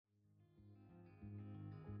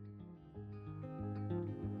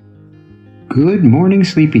Good morning,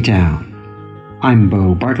 Sleepy Town. I'm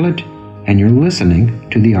Bo Bartlett, and you're listening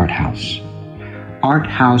to the Art House. Art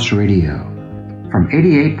House Radio from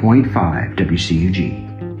 88.5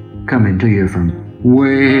 WCUG. Coming to you from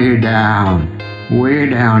way down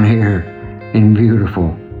here in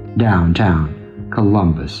beautiful downtown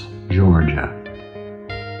Columbus, Georgia.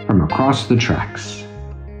 From across the tracks,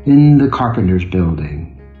 in the Carpenters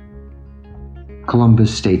Building,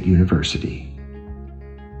 Columbus State University.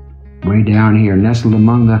 Way down here, nestled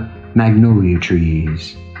among the magnolia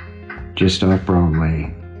trees, just off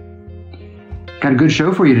Broadway. Got a good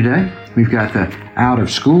show for you today. We've got the Out of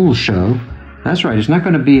School show. That's right, it's not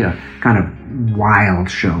going to be a kind of wild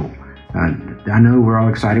show. I know we're all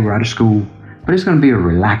excited, we're out of school, but it's going to be a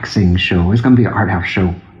relaxing show. It's going to be an art house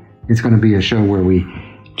show. It's going to be a show where we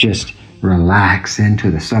just relax into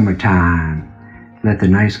the summertime. Let the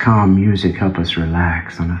nice calm music help us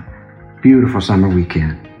relax on a beautiful summer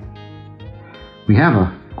weekend. We have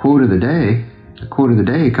a quote of the day. The quote of the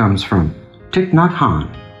day comes from Thich Nhat Hanh.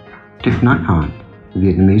 Thich Nhat Hanh, the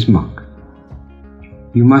Vietnamese monk.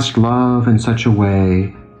 You must love in such a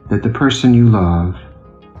way that the person you love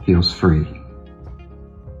feels free.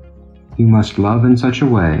 You must love in such a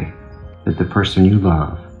way that the person you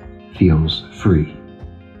love feels free.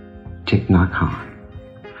 Thich Nhat Hanh.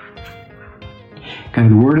 Kind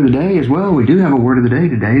of the word of the day as well. We do have a word of the day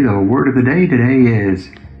today. The word of the day today is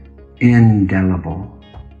indelible.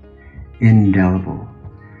 Indelible.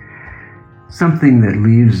 Something that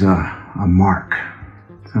leaves a mark.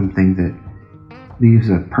 Something that leaves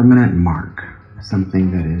a permanent mark. Something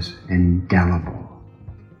that is indelible.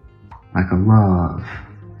 Like a love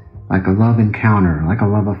encounter, like a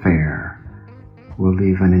love affair, will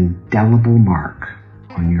leave an indelible mark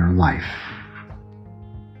on your life.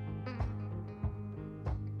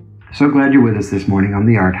 So glad you're with us this morning on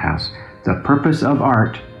the Art House. The purpose of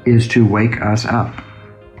art is to wake us up.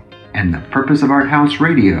 And the purpose of Art House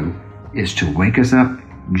Radio is to wake us up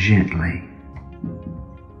gently.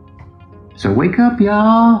 So wake up,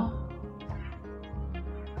 y'all.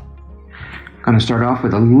 Going to start off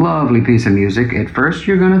with a lovely piece of music. At first,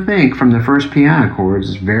 you're going to think from the first piano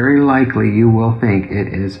chords, very likely you will think it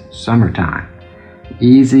is summertime.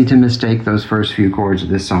 Easy to mistake those first few chords of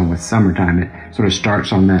this song with summertime. It sort of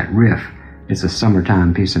starts on that riff. It's a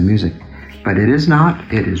summertime piece of music. But it is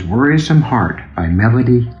not. It is Worrisome Heart by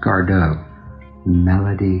Melody Gardot.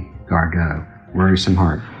 Melody Gardot. Worrisome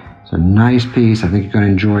Heart. It's a nice piece. I think you're going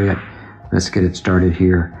to enjoy it. Let's get it started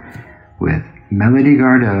here with Melody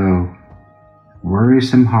Gardot.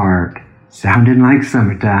 Worrisome Heart. Sounding like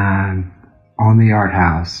summertime on the Art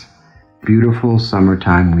House. Beautiful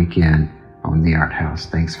summertime weekend on the Art House.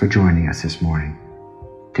 Thanks for joining us this morning.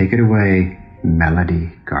 Take it away,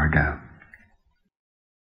 Melody Gardot.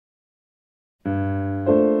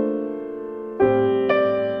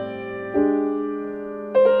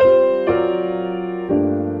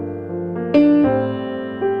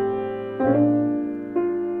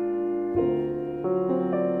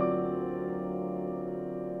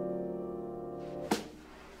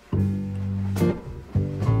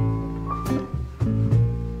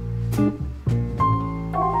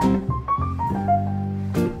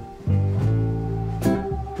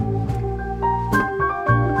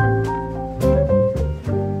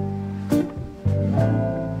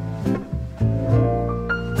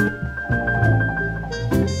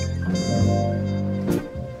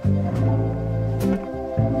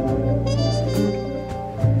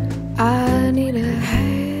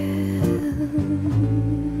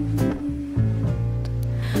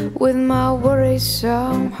 With my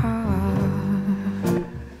worrisome heart,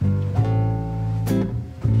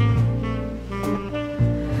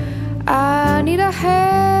 I need a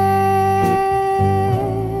hand.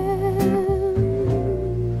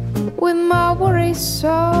 With my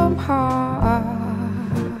worrisome heart,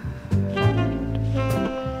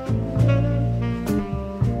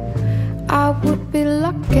 I would be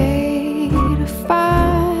lucky to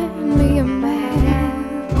find me a man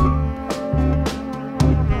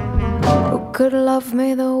could love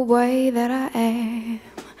me the way that I am,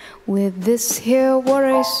 with this here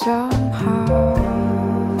worrisome heart.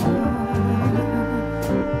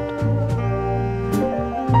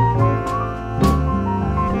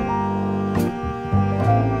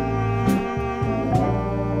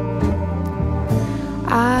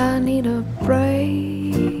 I need a break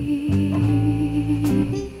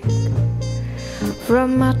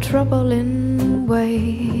from my troubling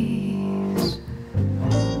ways.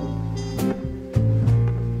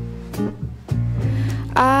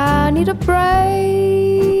 I need a break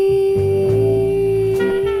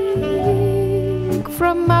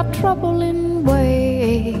from my troubling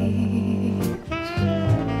ways.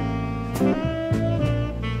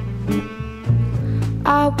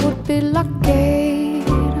 be lucky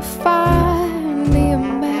to find me a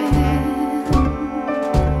man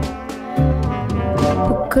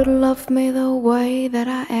who could love me the way that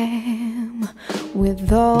I am,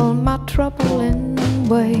 with all my trouble and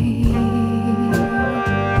ways.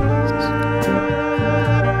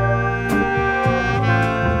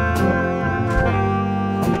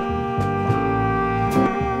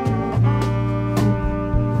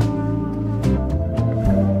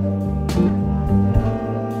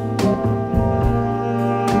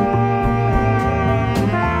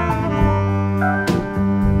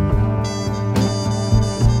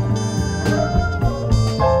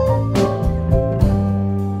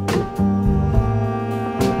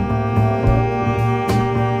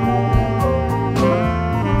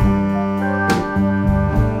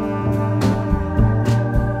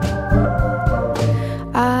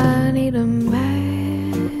 I need a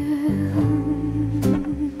man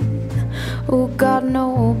who got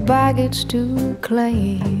no baggage to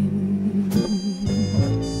claim.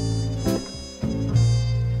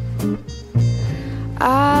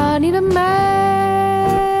 I need a man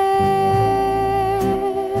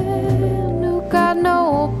who got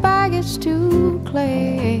no baggage to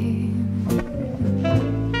claim.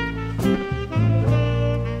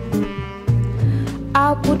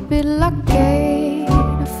 I would be lucky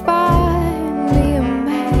to find me a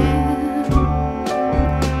man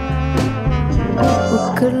who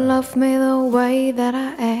could love me the way that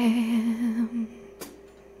I am.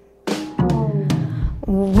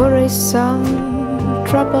 Worrisome,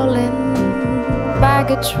 troubling,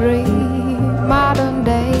 baggage-free,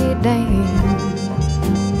 modern-day dame.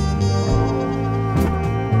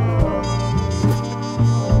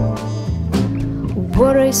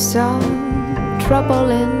 Worrisome,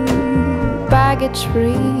 troubling,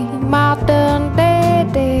 baggage-free, modern-day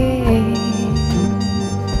dame.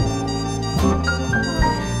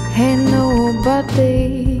 Ain't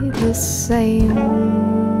nobody the same.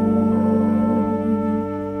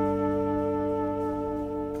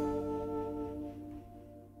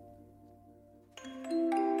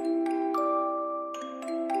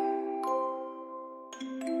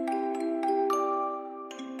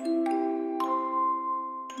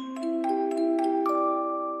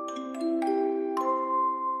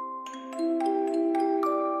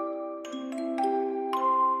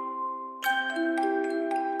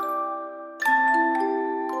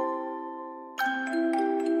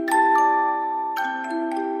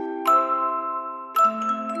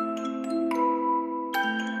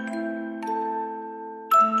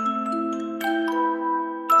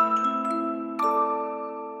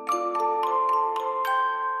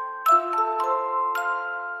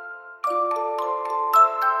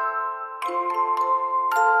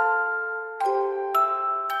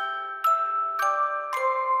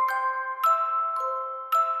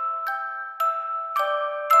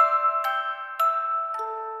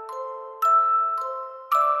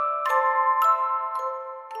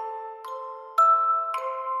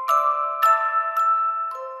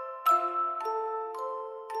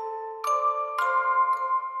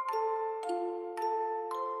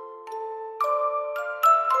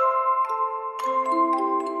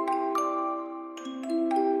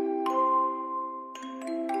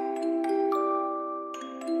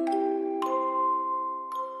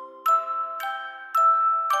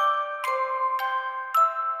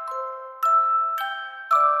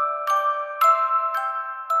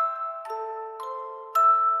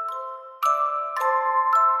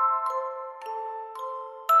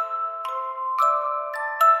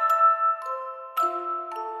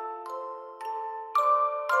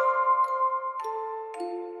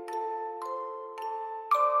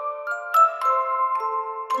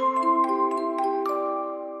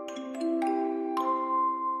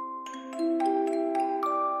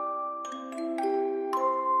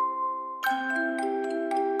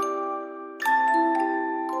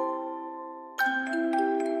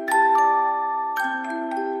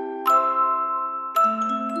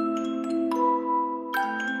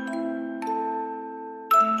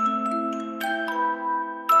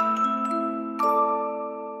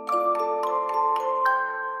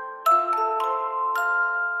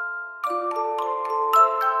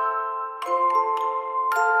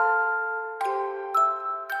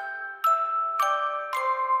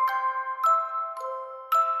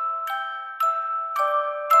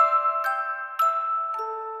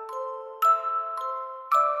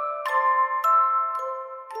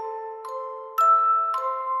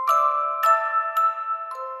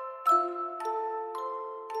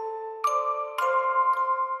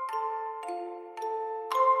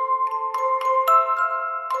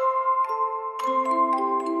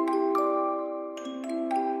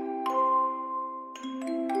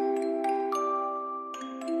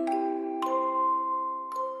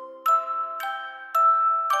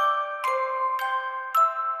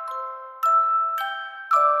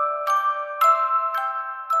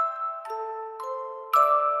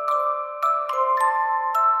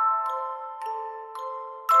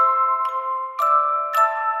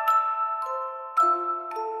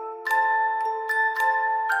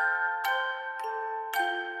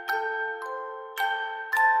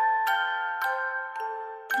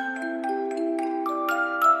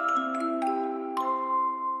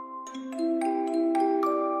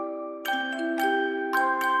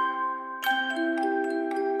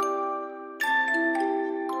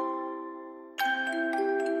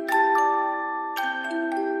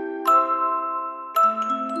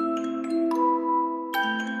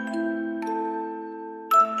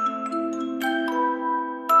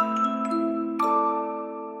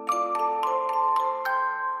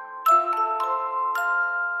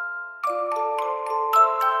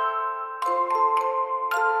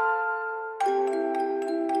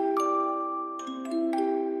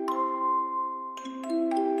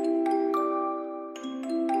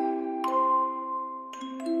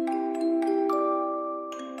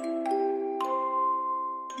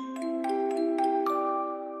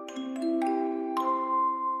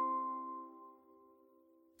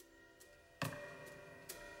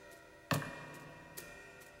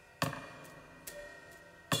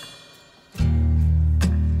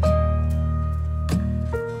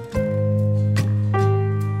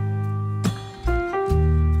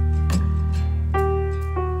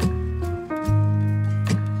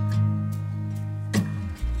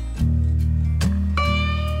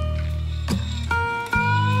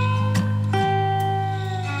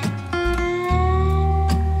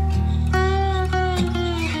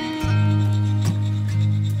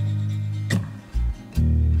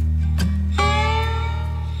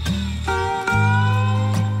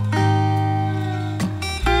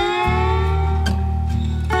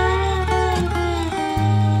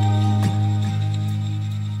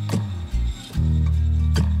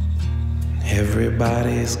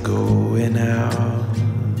 always going out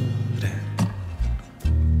and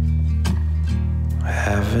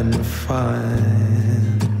having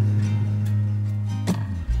fun.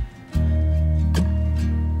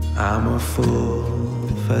 I'm a fool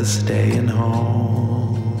for staying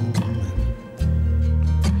home and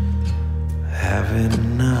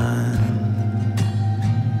having none.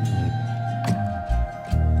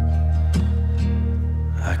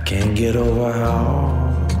 I can't get over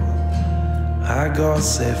how I got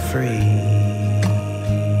set free.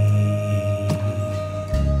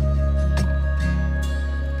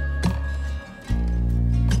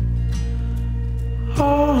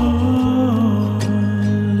 Oh,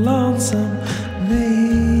 lonesome me.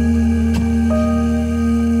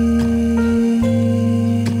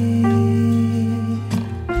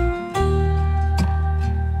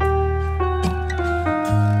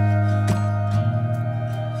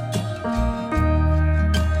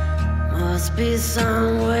 Must be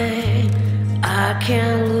some way I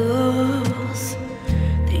can lose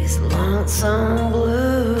these lonesome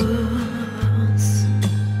blues.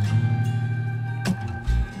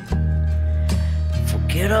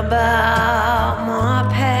 Forget about my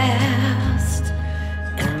past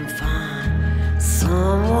and find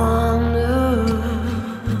someone new.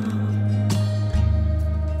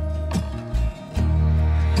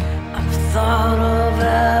 I've thought of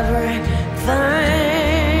everything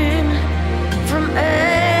from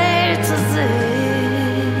A to Z.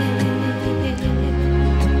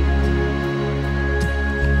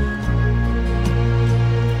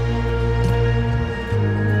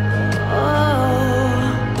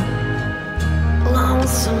 Oh,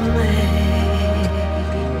 lonesome me.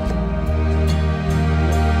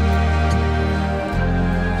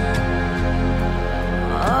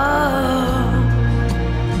 Oh,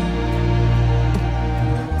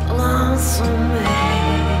 lonesome me.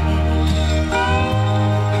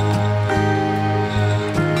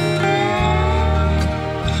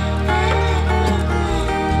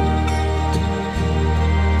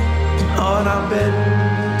 On our bed,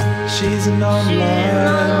 she's not She's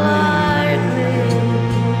not like me.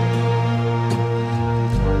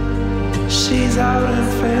 She's out and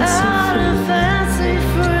fancy Out and free. fancy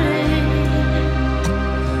free.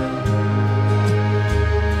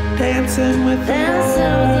 Dancing with the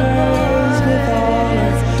Dancing boys, with all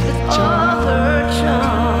her with all her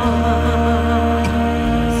charms.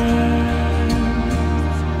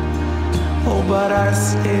 Oh, but I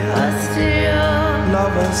I still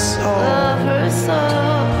love her so. love her so.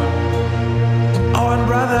 Oh, and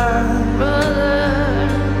brother,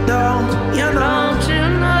 Brother, don't you know don't you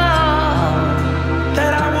know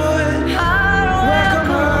that I would I'd welcome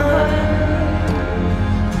her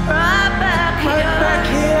right back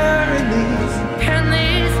here in these in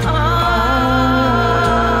these arms.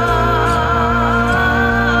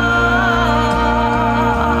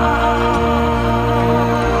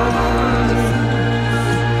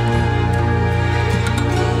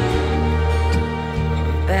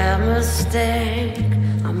 Bad mistake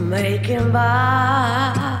I'm making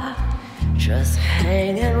by just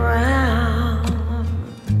hanging around.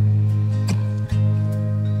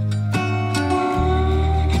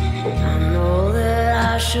 I know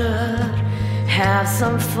that I should have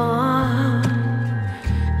some fun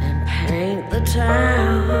and paint the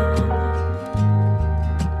town.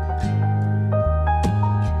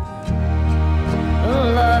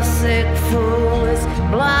 A lovesick fool is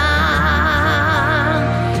blind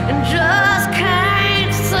and just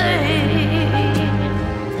can't see.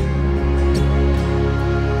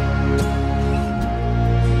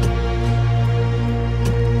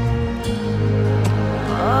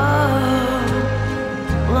 Oh,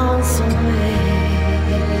 lonesome me.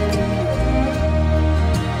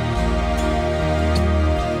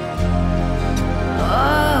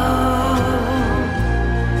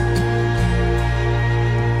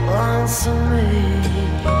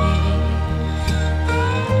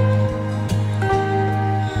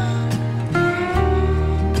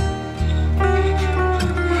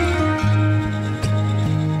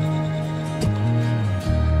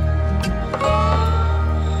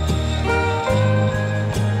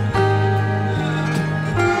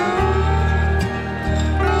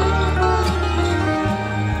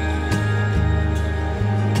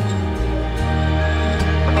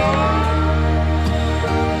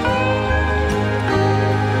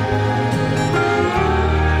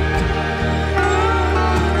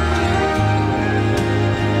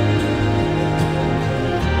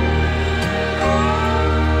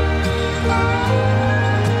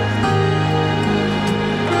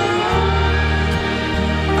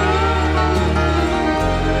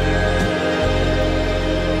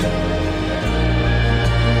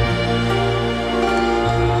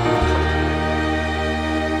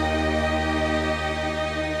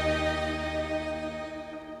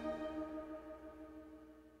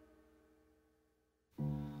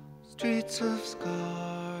 Streets of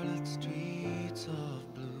scarlet, streets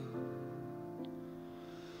of blue,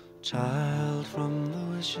 child from the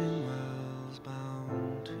wishing wells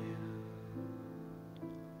bound to you.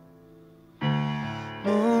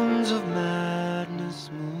 Moons of madness,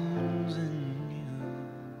 moons in you,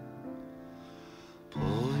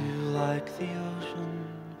 pull you like the ocean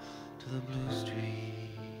to the blue streets.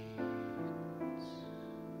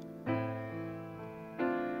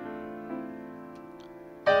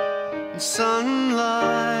 And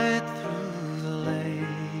sunlight through the lace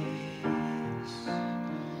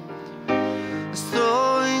is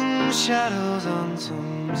throwing shadows on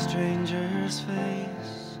some stranger's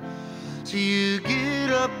face. So you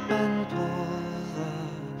get up and pull the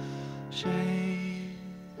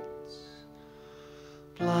shades,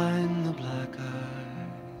 blind the black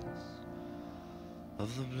eyes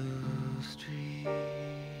of the blue streets.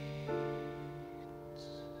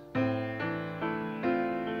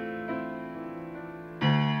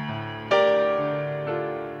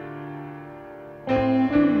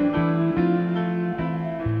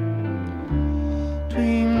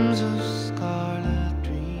 Dreams of scarlet,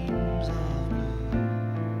 dreams of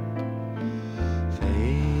blue,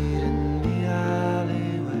 fade in the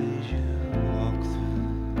alleyways you walk through.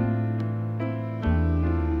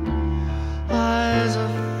 Eyes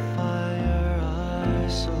of fire,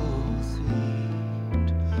 eyes so sweet,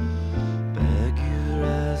 beg you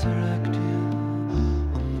resurrect you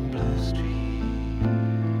on the blue streets.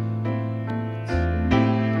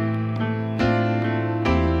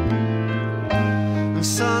 And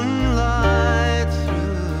sunlight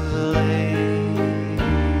through the lace,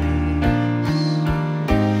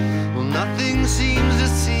 well, nothing seems to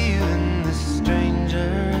see you in this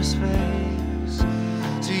stranger's face.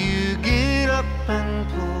 So you get up and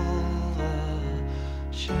pull the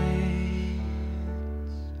shades,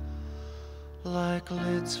 like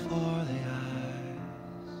lids for the eyes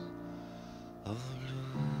of the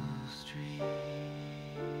blue streets.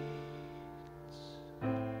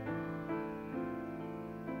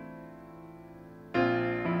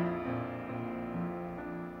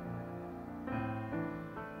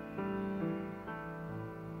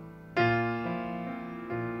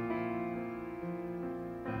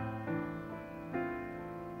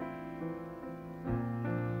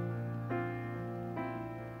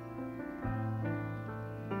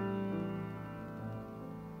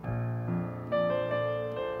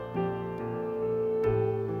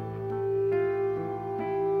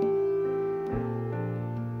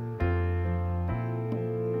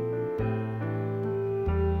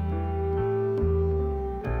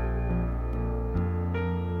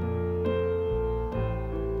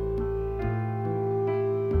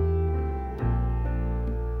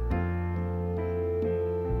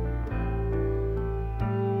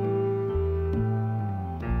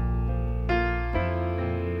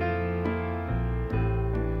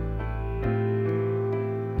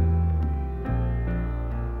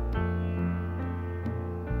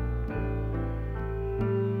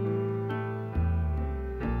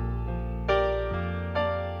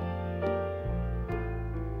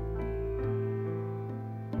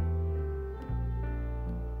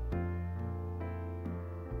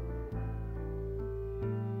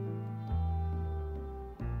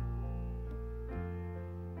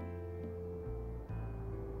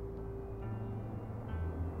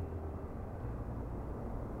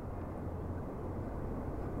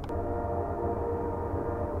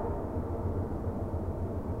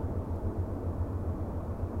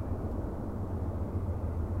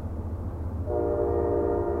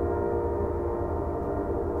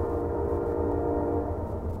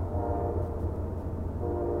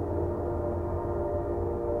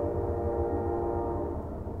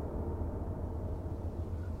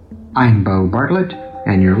 I'm Bo Bartlett,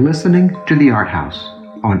 and you're listening to The Art House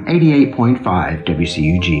on 88.5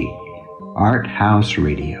 WCUG, Art House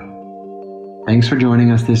Radio. Thanks for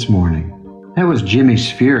joining us this morning. That was Jimmy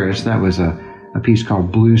Spheris. That was a piece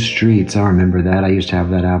called Blue Streets. I remember that. I used to have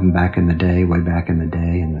that album back in the day, way back in the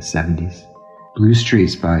day, in the 70s. Blue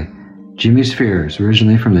Streets by Jimmy Spheris,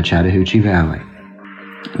 originally from the Chattahoochee Valley.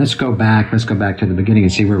 Let's go back to the beginning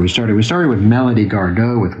and see where we started. We started with Melody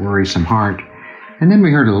Gardot with Worrisome Heart. And then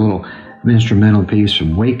we heard a little instrumental piece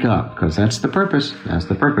from Wake Up, because that's the purpose.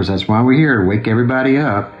 That's why we're here, to wake everybody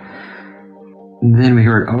up. And then we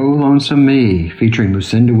heard Oh Lonesome Me, featuring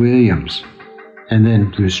Lucinda Williams. And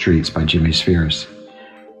then Blue Streets by Jimmy Spheris.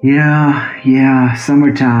 Yeah,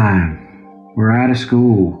 summertime. We're out of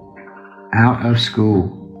school.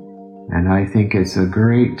 And I think it's a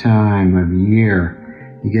great time of year.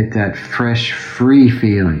 You get that fresh, free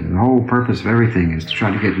feeling. The whole purpose of everything is to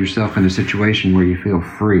try to get yourself in a situation where you feel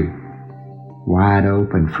free. wide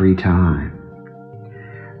open free time.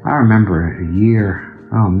 I remember a year,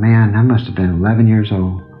 oh man, I must have been 11 years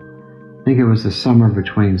old. I think it was the summer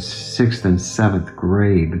between 6th and 7th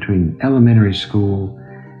grade, between elementary school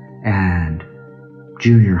and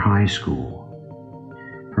junior high school.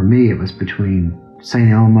 For me, it was between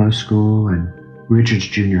St. Elmo School and Richards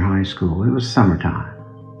Junior High School. It was summertime.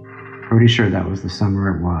 Pretty sure that was the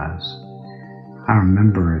summer it was. I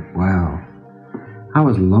remember it well. I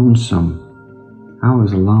was lonesome. I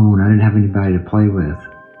was alone. I didn't have anybody to play with.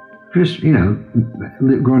 Just,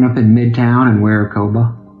 growing up in Midtown in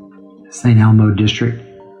Maricopa, St. Elmo district,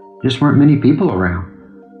 just weren't many people around.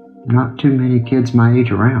 Not too many kids my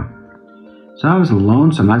age around. So I was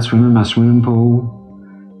lonesome. I'd swim in my swimming pool.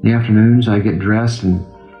 In the afternoons, I'd get dressed in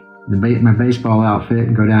my baseball outfit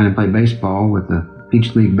and go down and play baseball with the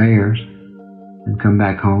Peach League Bears and come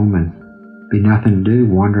back home and be nothing to do,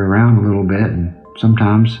 wander around a little bit and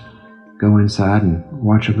sometimes go inside and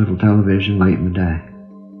watch a little television late in the day.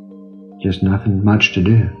 Just nothing much to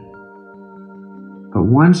do. But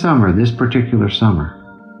one summer, this particular summer,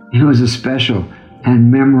 it was a special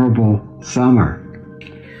and memorable summer.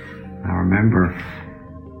 I remember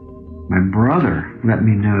my brother let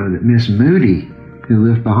me know that Miss Moody, who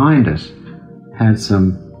lived behind us, had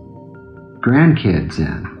some grandkids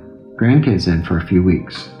in for a few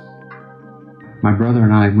weeks. My brother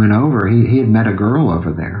and I went over. He had met a girl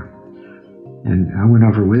over there. And I went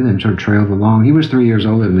over with him, sort of trailed along. He was 3 years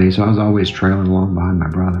older than me, so I was always trailing along behind my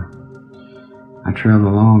brother. I trailed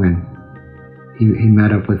along, and he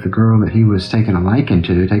met up with the girl that he was taking a liking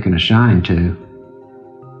to, taking a shine to.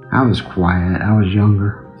 I was quiet. I was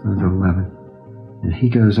younger. I was 11. And he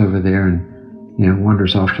goes over there and,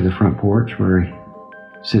 wanders off to the front porch where he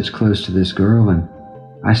sits close to this girl, and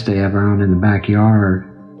I stay around in the backyard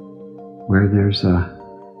where there's a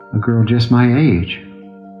girl just my age.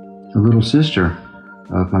 The little sister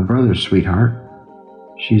of my brother's sweetheart.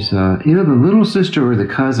 She's either the little sister or the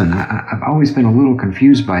cousin. I've always been a little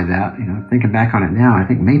confused by that. Thinking back on it now, I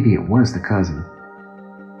think maybe it was the cousin.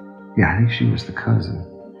 Yeah, I think she was the cousin.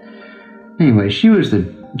 Anyway, she was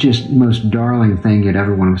the just most darling thing you'd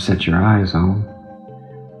ever want to set your eyes on.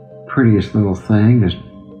 Prettiest little thing,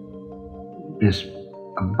 just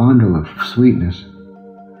a bundle of sweetness.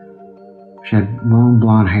 She had long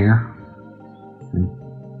blonde hair and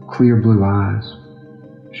clear blue eyes.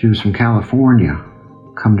 She was from California,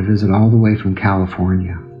 come to visit all the way from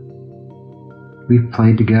California. We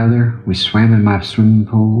played together. We swam in my swimming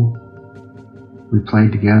pool. We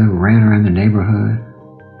played together, ran around the neighborhood,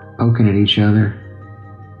 poking at each other,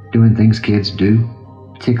 doing things kids do,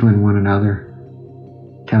 tickling one another,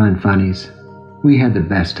 telling funnies. We had the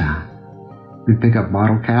best time. We'd pick up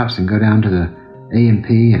bottle caps and go down to the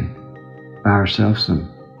A&P and buy ourselves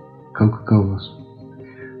some Coca-Colas.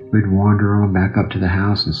 We'd wander on back up to the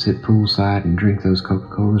house and sit poolside and drink those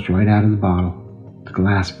Coca-Colas right out of the bottle, the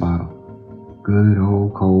glass bottle. Good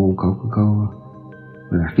old cold Coca-Cola,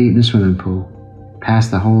 with our feet in the swimming pool.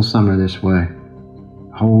 Passed the whole summer this way.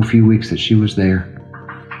 A whole few weeks that she was there.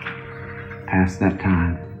 Past that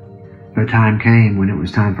time. The time came when it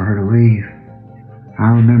was time for her to leave. I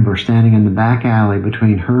remember standing in the back alley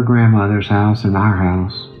between her grandmother's house and our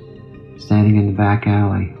house. Standing in the back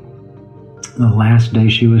alley. The last day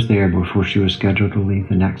she was there before she was scheduled to leave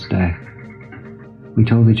the next day. We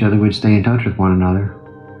told each other we'd stay in touch with one another.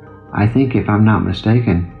 I think, if I'm not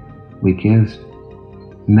mistaken, we kissed.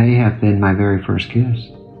 May have been my very first kiss.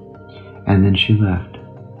 And then she left.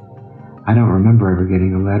 I don't remember ever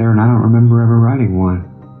getting a letter, and I don't remember ever writing one.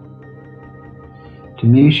 To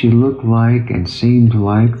me, she looked like and seemed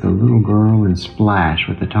like the little girl in Splash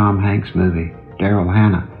with the Tom Hanks movie, Daryl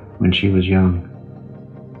Hannah, when she was young.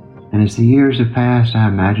 And as the years have passed, I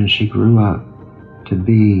imagine she grew up to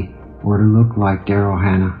be or to look like Daryl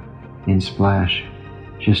Hannah in Splash.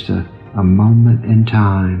 Just a moment in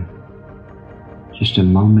time. Just a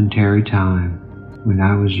momentary time when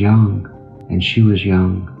I was young and she was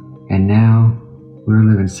young. And now we're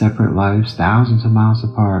living separate lives thousands of miles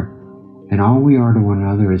apart. And all we are to one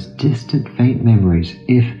another is distant, faint memories,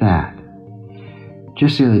 if that.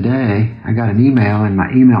 Just the other day, I got an email in my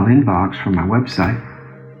email inbox from my website.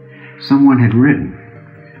 Someone had written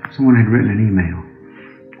an email.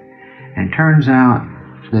 And it turns out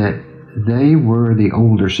that they were the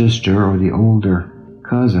older sister or the older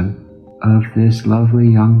cousin of this lovely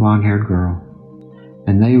young blonde-haired girl.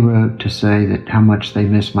 And they wrote to say that how much they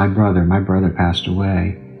missed my brother. My brother passed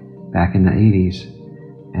away back in the 80s.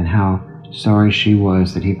 And how sorry she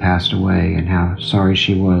was that he passed away, and how sorry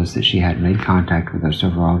she was that she hadn't made contact with us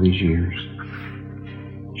over all these years.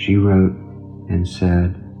 She wrote and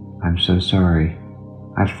said, "I'm so sorry.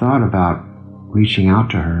 I've thought about reaching out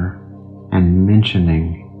to her and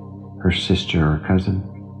mentioning her sister or cousin,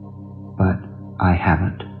 but I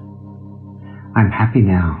haven't. I'm happy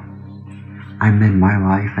now. I'm in my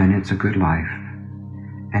life and it's a good life.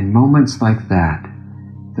 And moments like that,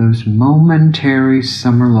 those momentary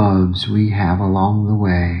summer loves we have along the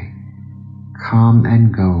way, come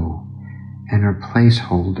and go and are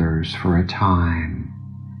placeholders for a time,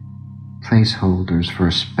 placeholders for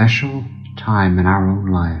a special time in our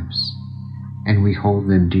own lives, and we hold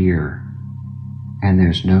them dear, and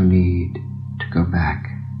there's no need to go back.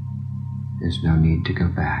 There's no need to go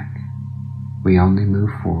back. We only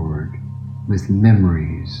move forward with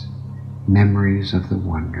memories, memories of the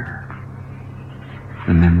wonder,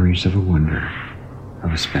 the memories of a wonder,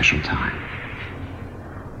 of a special time.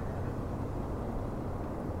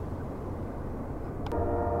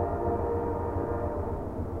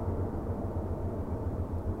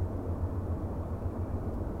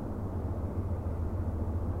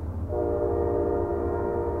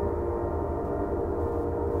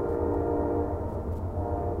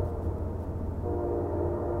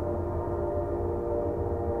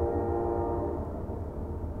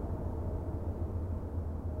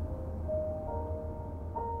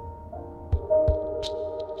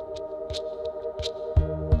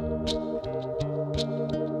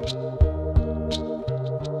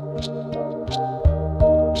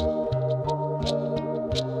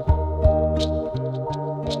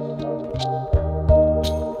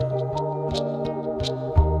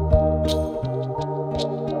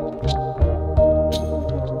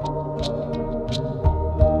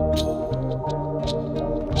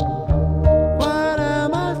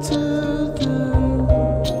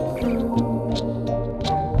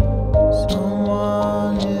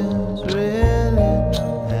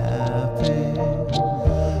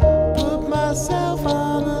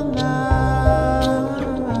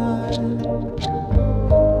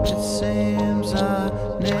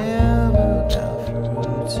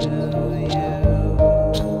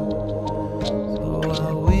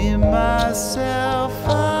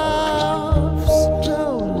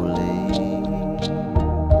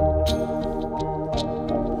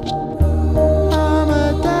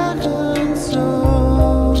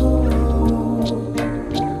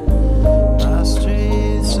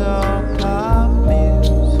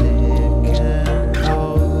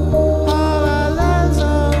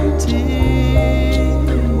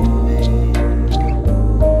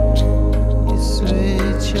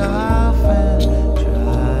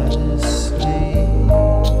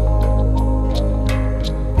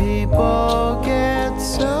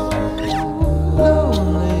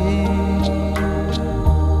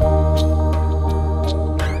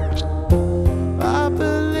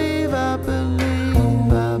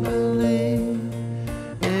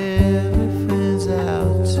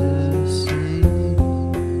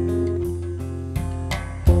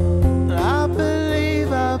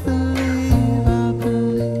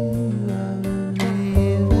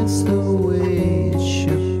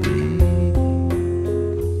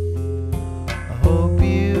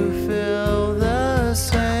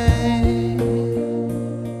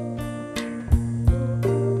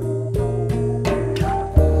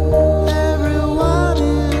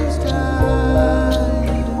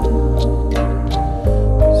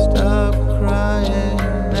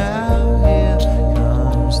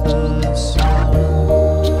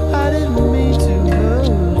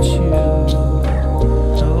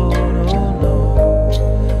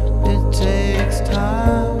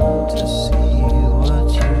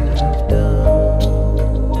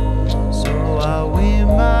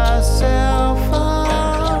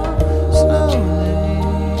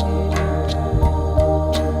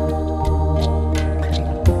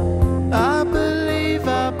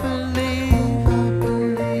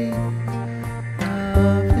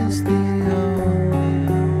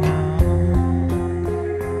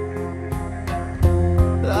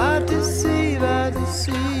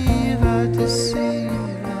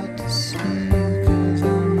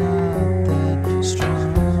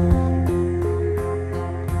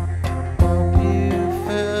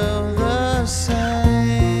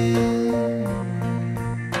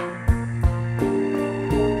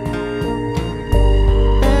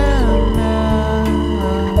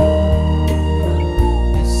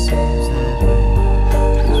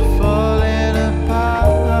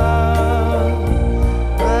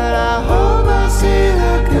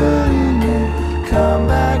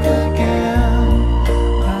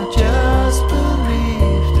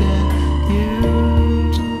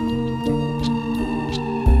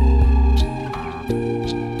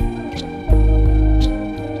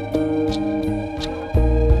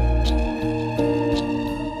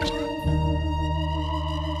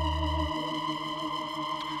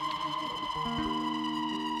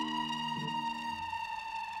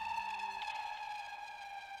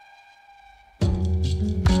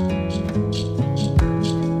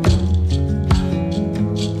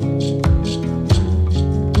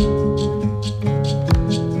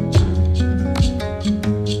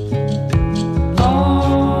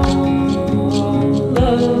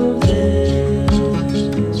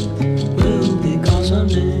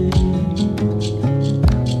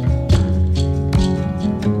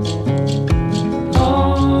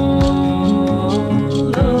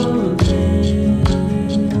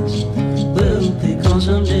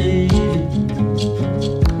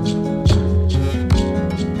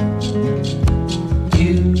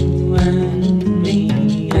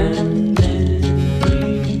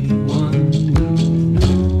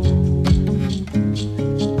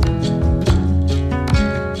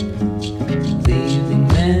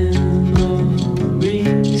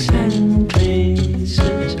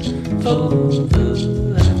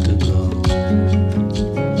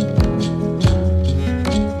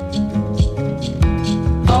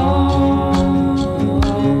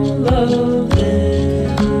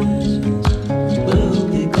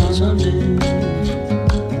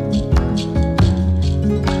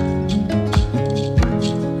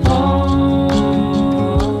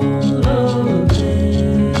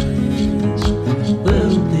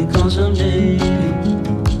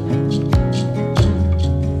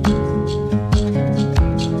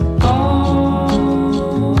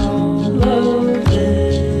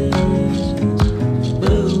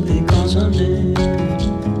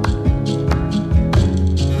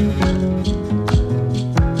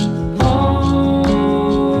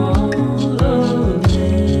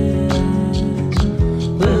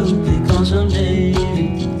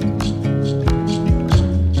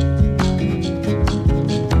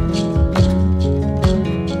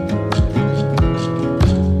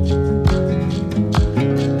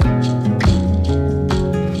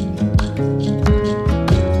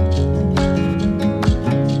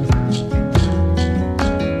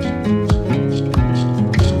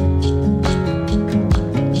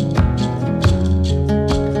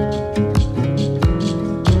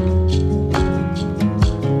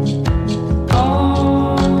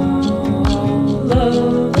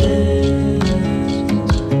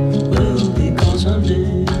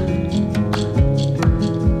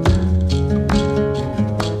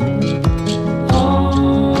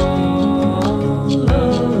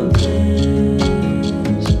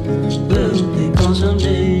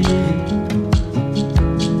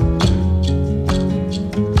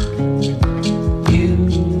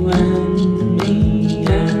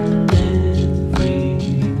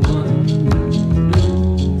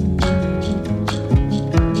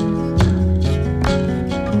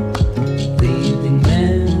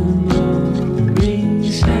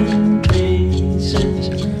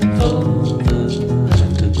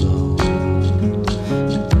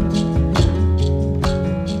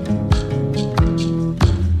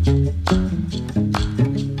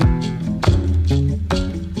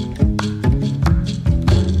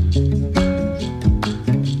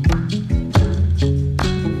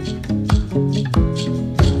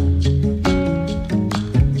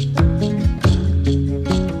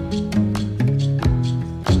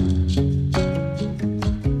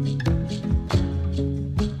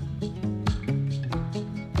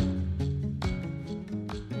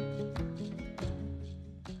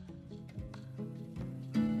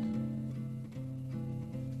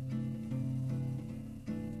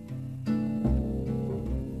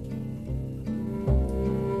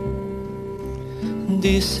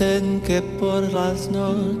 Dicen que por las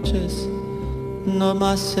noches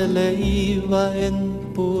nomás se le iba en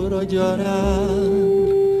puro llorar.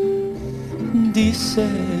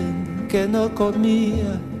 Dicen que no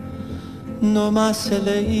comía, nomás se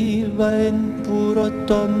le iba en puro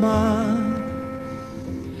tomar.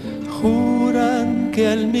 Juran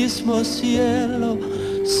que el mismo cielo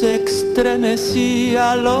se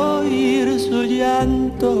estremecía al oír su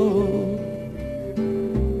llanto.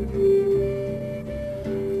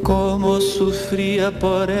 Cómo sufría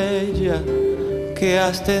por ella, que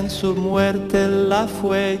hasta en su muerte la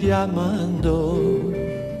fue llamando.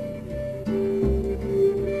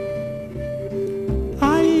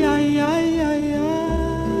 Ay, ay, ay, ay, ay.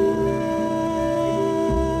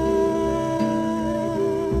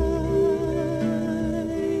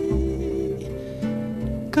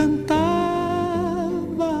 Cantaba.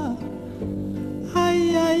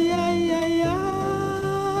 Ay, ay, ay, ay, ay.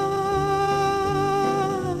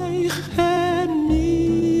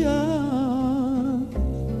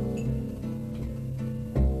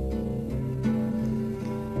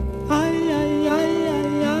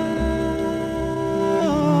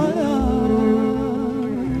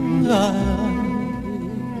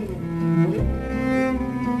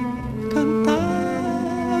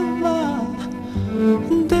 Cantaba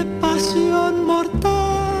de pasión mortal,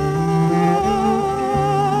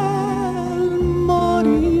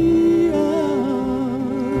 moría.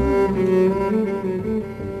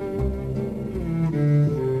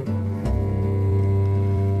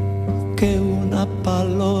 Que una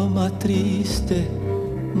paloma triste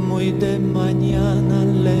muy de mañana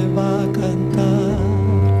le va a cantar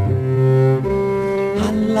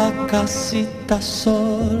a la casita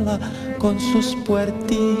sola con sus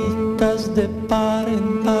puertitas de par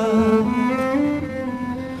en par.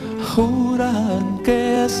 Juran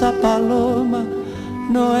que esa paloma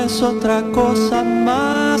no es otra cosa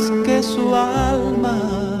más que su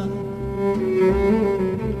alma,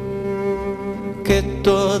 que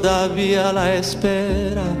todavía la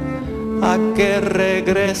espera a que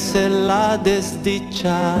regrese la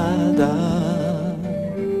desdichada.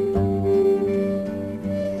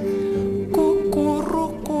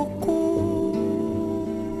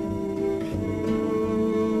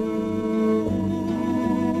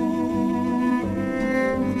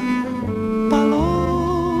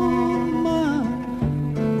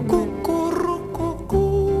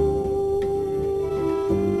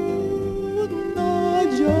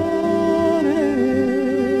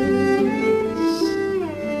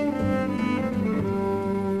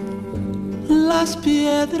 Las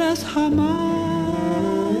piedras jamás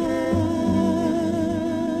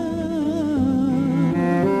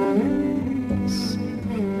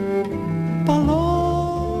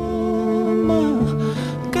paloma,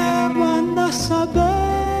 ¿qué van a saber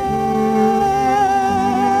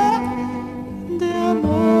de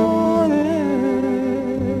amores?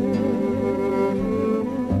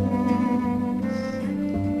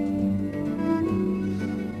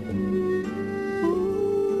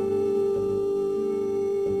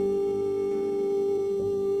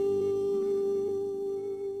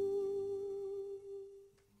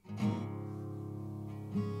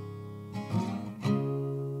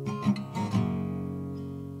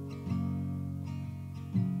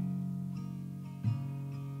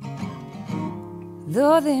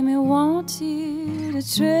 Though they may want you to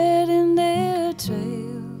tread in their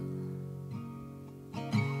trail,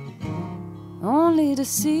 only to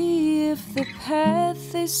see if the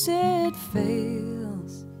path they set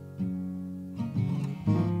fails.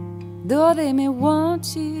 Though they may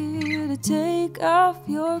want you to take off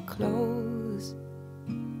your clothes,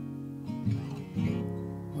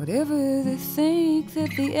 whatever they think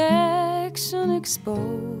that the action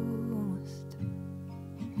exposed,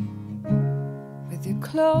 your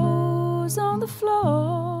clothes on the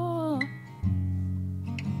floor,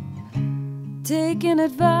 taking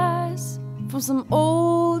advice from some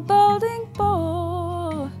old balding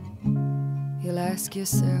boy. You'll ask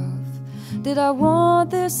yourself, did I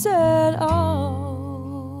want this at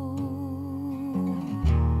all?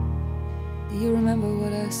 Do you remember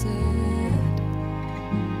what I said?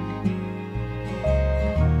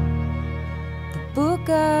 The book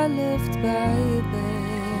I left by your bed,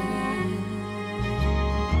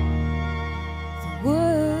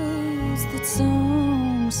 words that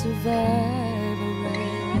some survivor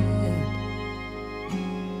read.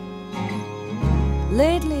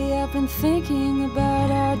 Lately I've been thinking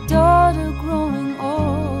about our daughter growing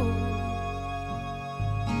old.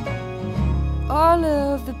 All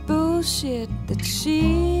of the bullshit that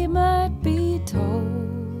she might be told.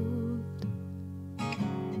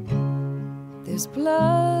 There's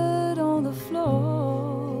blood on on the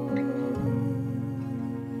floor.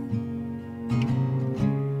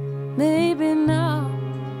 Maybe now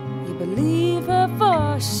you believe her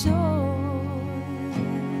for sure.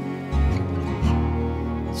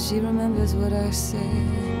 She remembers what I said.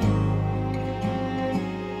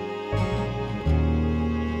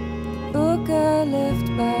 The book I left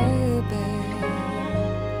by her bed,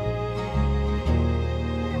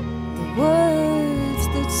 the words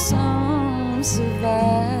that some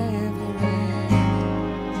survivor read.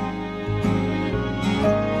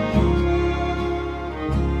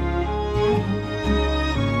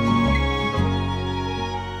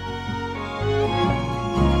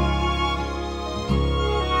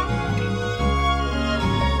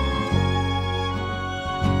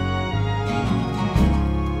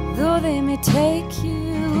 Though they may take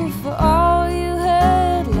you for all you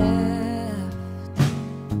had left,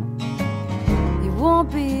 you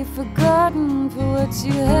won't be forgotten for what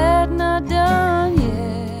you had not done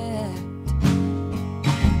yet.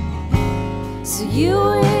 So you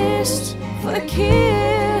wished for a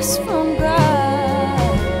kiss from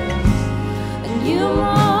God, and you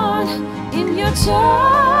mourned in your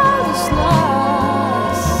childish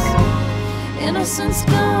loss. Innocence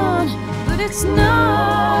gone, but it's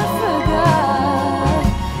not forgot.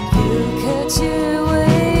 You cut your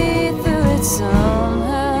way through it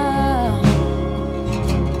somehow.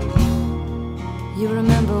 You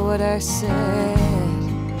remember what I said.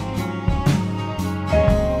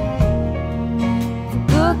 The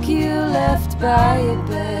book you left by your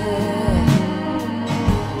bed,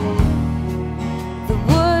 the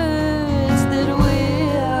words that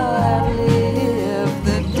will outlive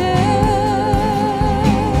the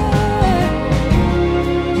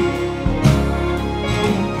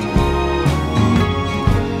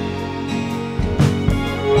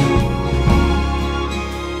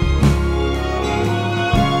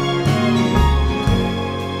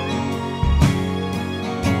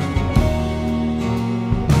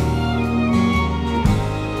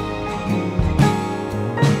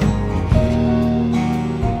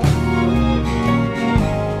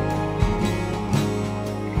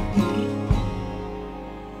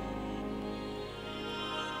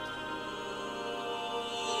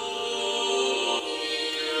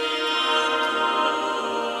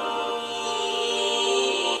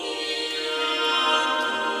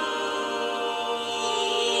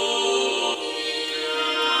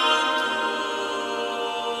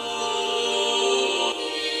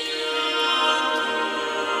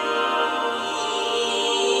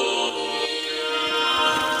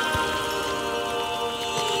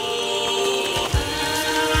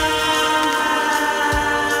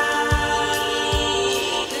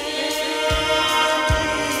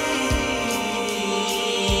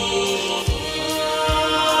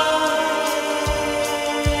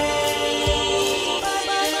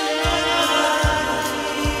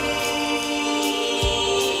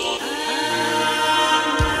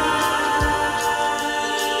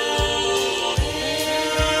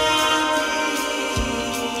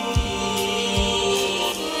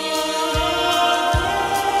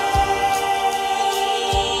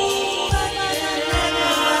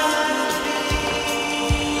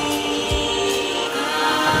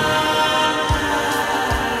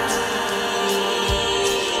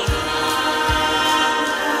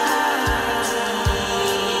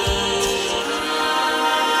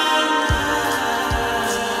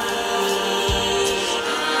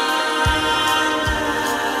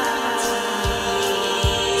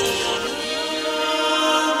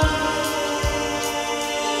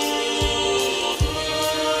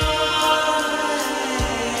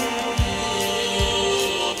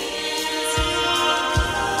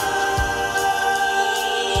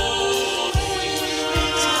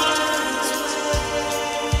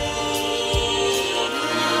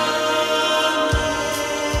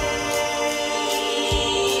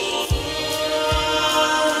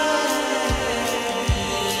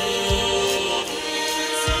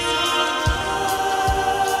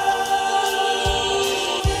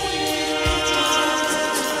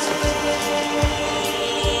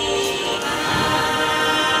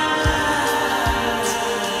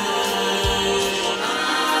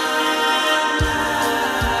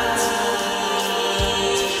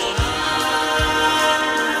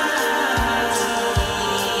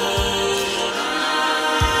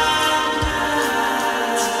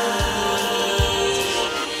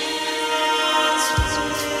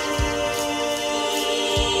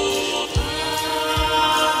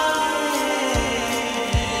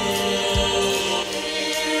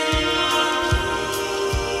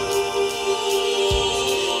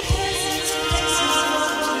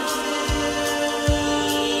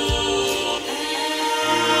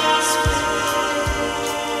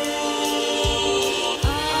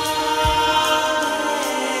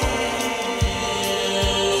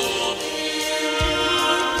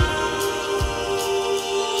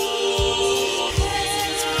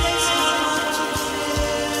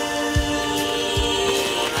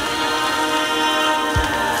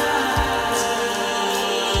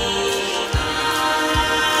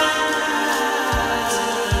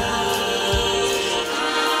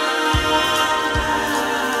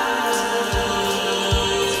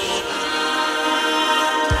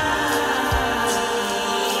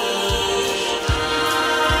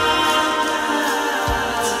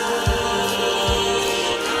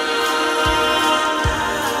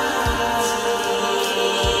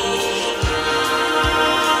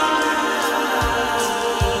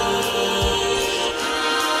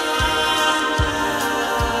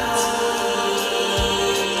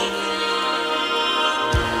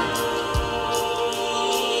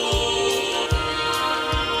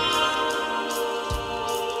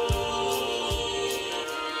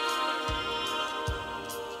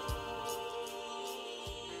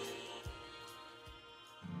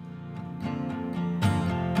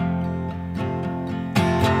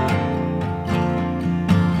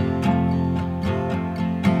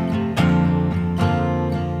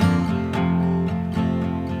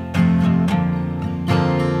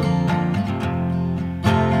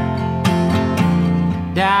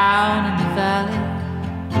down in the valley,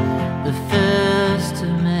 the 1st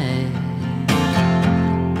of May,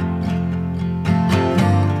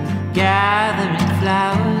 gathering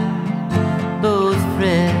flowers, both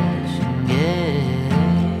fresh and gay,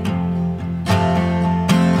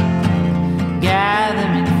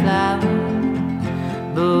 gathering flowers,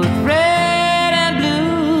 both red and blue.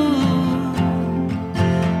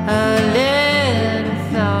 A little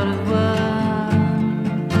thought of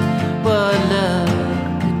what love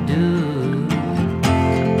could do.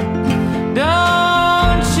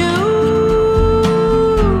 Don't you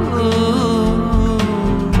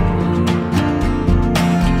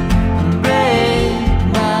break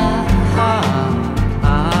my heart.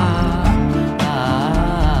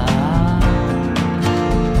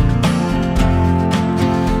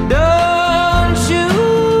 Don't you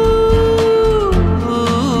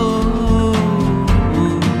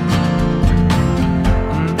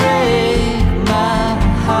break my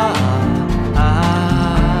heart.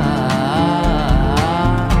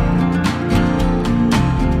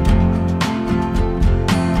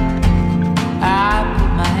 I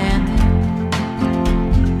put my hand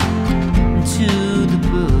into the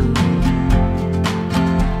book,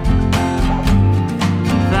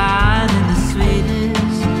 finding the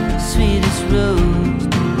sweetest, sweetest rose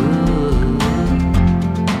to wood.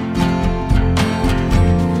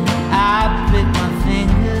 I prick my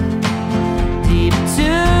finger deep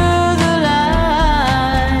to the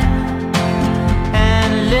line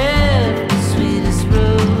and left the sweetest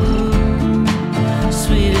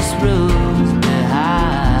rose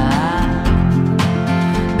behind.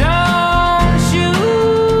 Don't you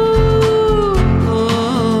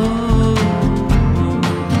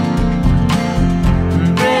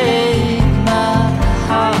break my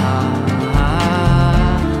heart.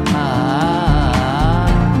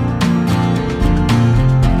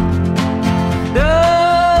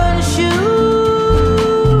 Don't you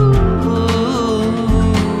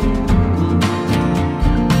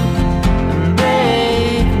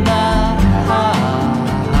break my heart.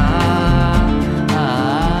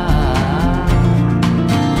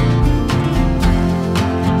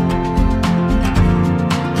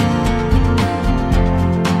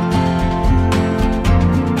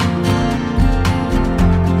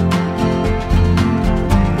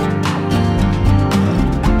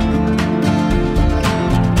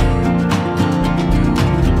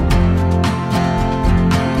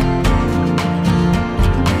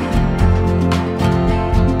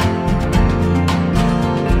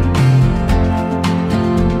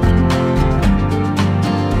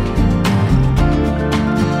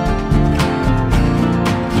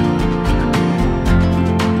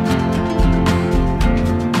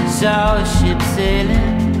 Saw a ship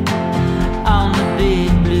sailing on the big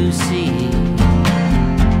blue sea.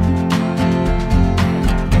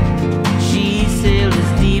 She sailed as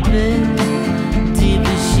deep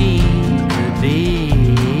as she could be,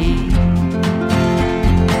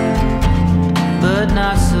 but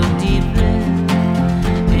not so deeply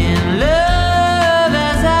in love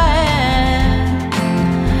as I am.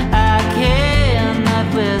 I cannot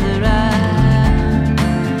weather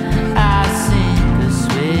I sink or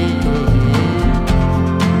swim.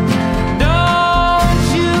 Don't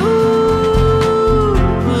you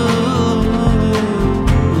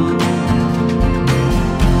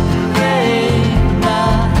break my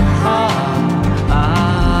heart.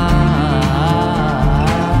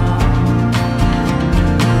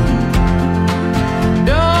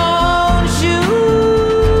 Don't you break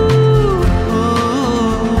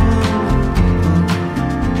my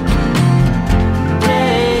heart.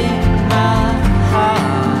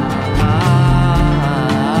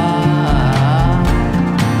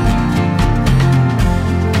 Don't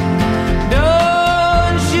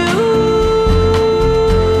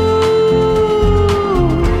you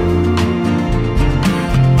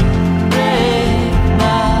break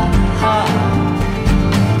my heart.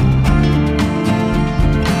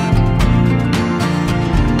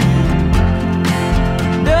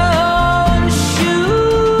 Don't you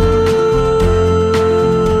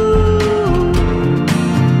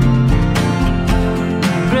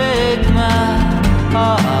break my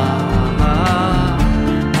heart.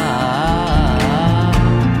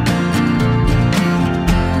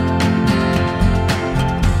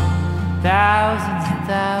 Thousands and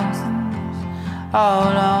thousands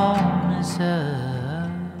all on this earth.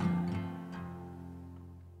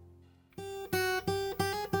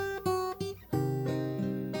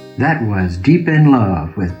 That was Deep in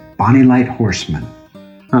Love with Bonnie Light Horseman.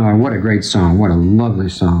 Oh, what a great song. What a lovely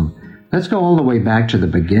song. Let's go all the way back to the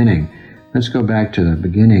beginning. Let's go back to the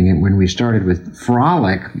beginning when we started with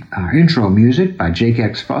Frolic, our intro music by Jake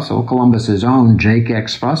X Fussell, Columbus's own Jake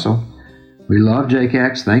X Fussell. We love Jake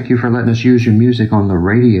X. Thank you for letting us use your music on the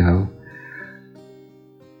radio.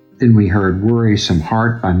 Then we heard Worrisome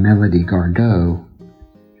Heart by Melody Gardot.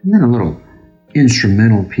 And then a little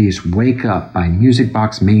instrumental piece, Wake Up by Music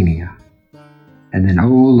Box Mania. And then Oh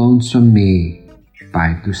Lonesome Me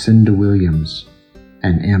by Lucinda Williams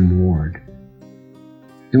and M. Ward.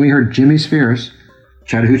 Then we heard Jimmy Spheres,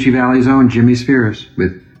 Chattahoochee Valley's own Jimmy Spheres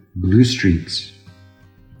with Blue Streets.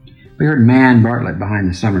 We heard Man Bartlett behind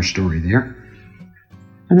the summer story there.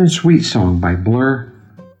 And then Sweet Song by Blur,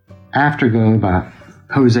 Afterglow by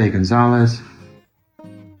Jose Gonzalez,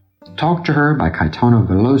 Talk to Her by Caetano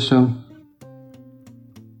Veloso,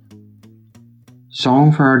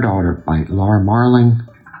 Song for Our Daughter by Laura Marling,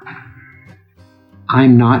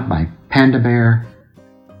 I'm Not by Panda Bear,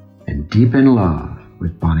 and Deep in Love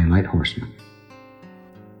with Bonnie Light Horseman.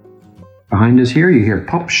 Behind us here you hear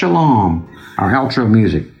Pop Shalom, our outro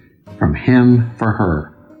music from Him for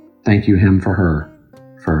Her. Thank you, Him for Her,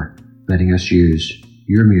 for letting us use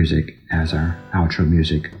your music as our outro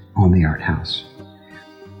music on the Art House.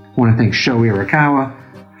 I want to thank Sho Irakawa,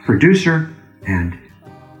 producer and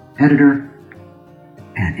editor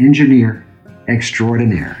and engineer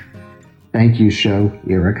extraordinaire. Thank you, Sho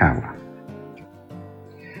Irakawa.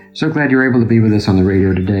 So glad you're able to be with us on the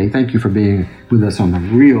radio today. Thank you for being with us on the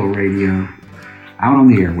real radio, out on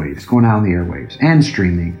the airwaves, going out on the airwaves, and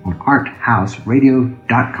streaming on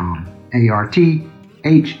arthouseradio.com,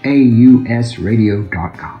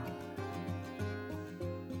 arthausradio.com.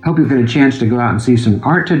 Hope you'll get a chance to go out and see some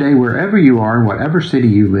art today wherever you are, in whatever city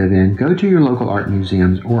you live in. Go to your local art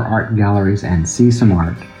museums or art galleries and see some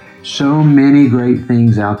art. So many great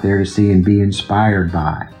things out there to see and be inspired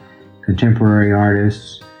by. Contemporary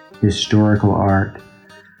artists, historical art,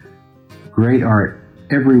 great art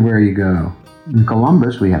everywhere you go. In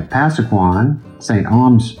Columbus, we have Passaquan, St.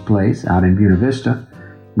 Alm's Place out in Buena Vista.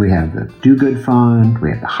 We have the Do Good Fund.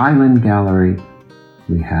 We have the Highland Gallery.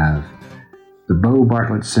 We have the Bo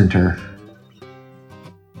Bartlett Center.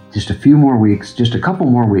 Just a couple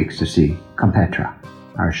more weeks to see Competra,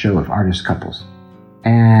 our show of artist couples.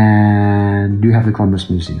 And you have the Columbus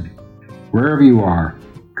Museum. Wherever you are,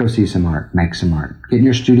 go see some art, make some art. Get in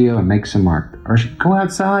your studio and make some art. Or go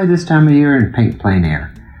outside this time of year and paint plein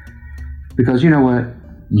air. Because you know what?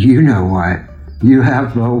 You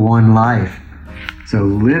have but one life. So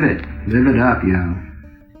live it up, yo.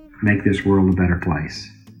 Make this world a better place.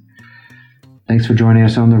 Thanks for joining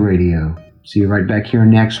us on the radio. See you right back here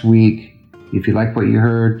next week. If you like what you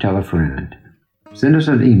heard, tell a friend. Send us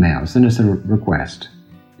an email. Send us a request.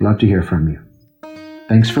 Love to hear from you.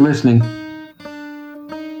 Thanks for listening.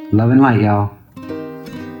 Love and light, y'all.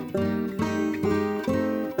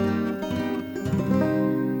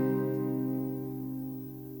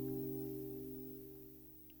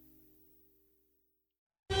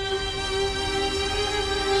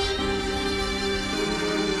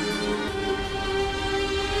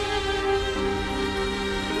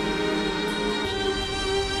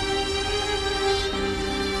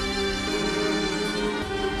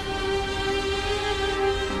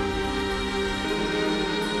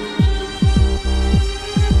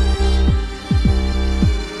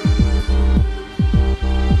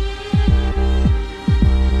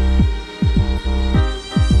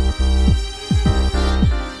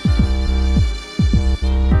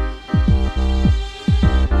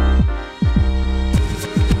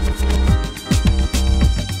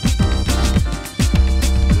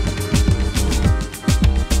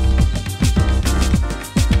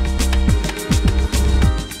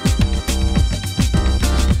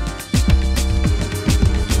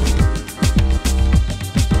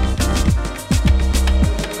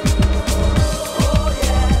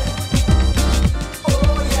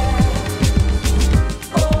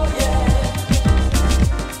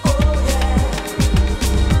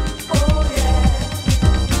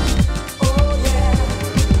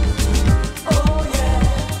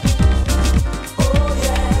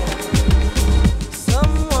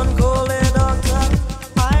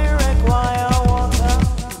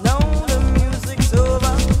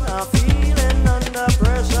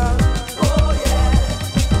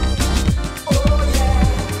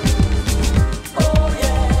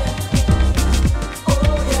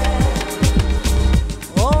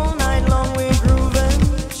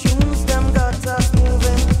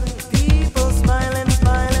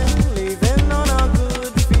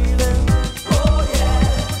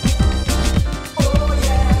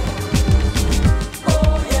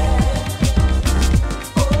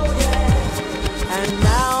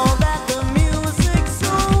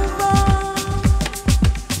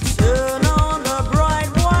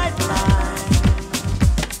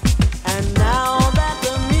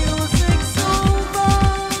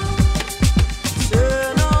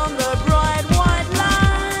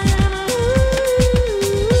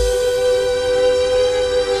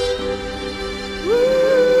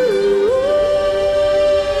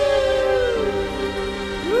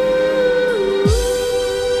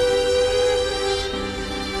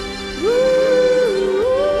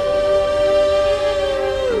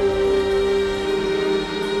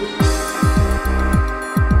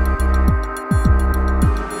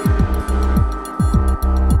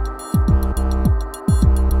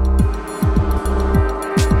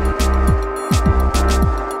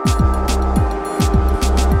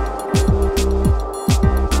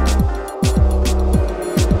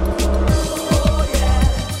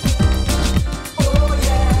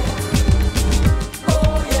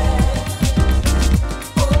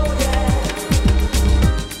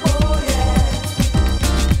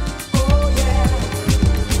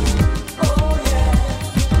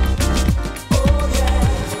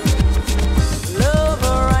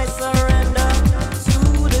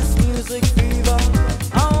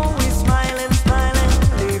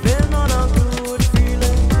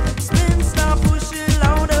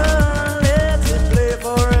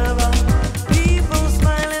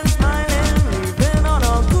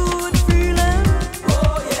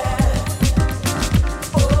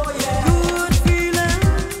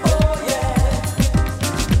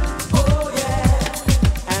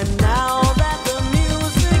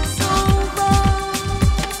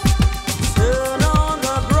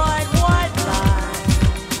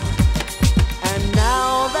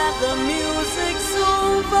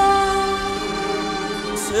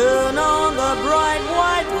 the bright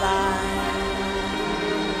white line.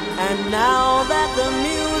 And now that the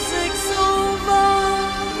music's over,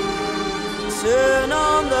 turn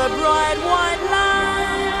on the bright white line.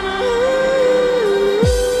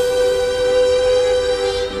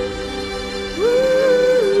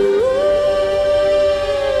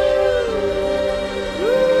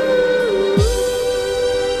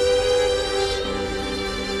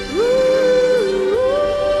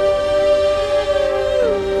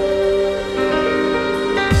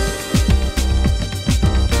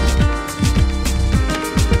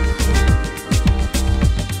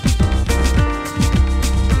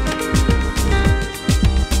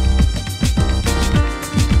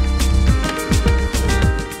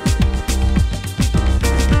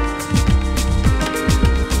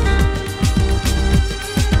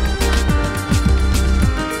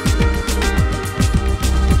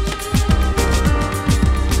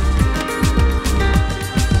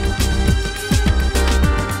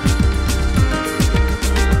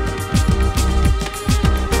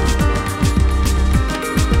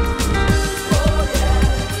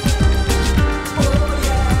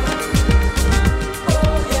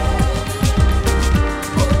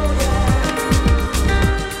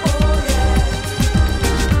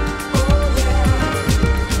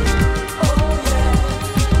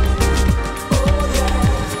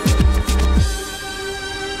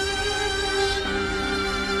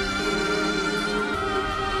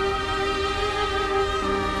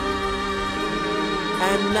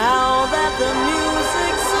 And now that the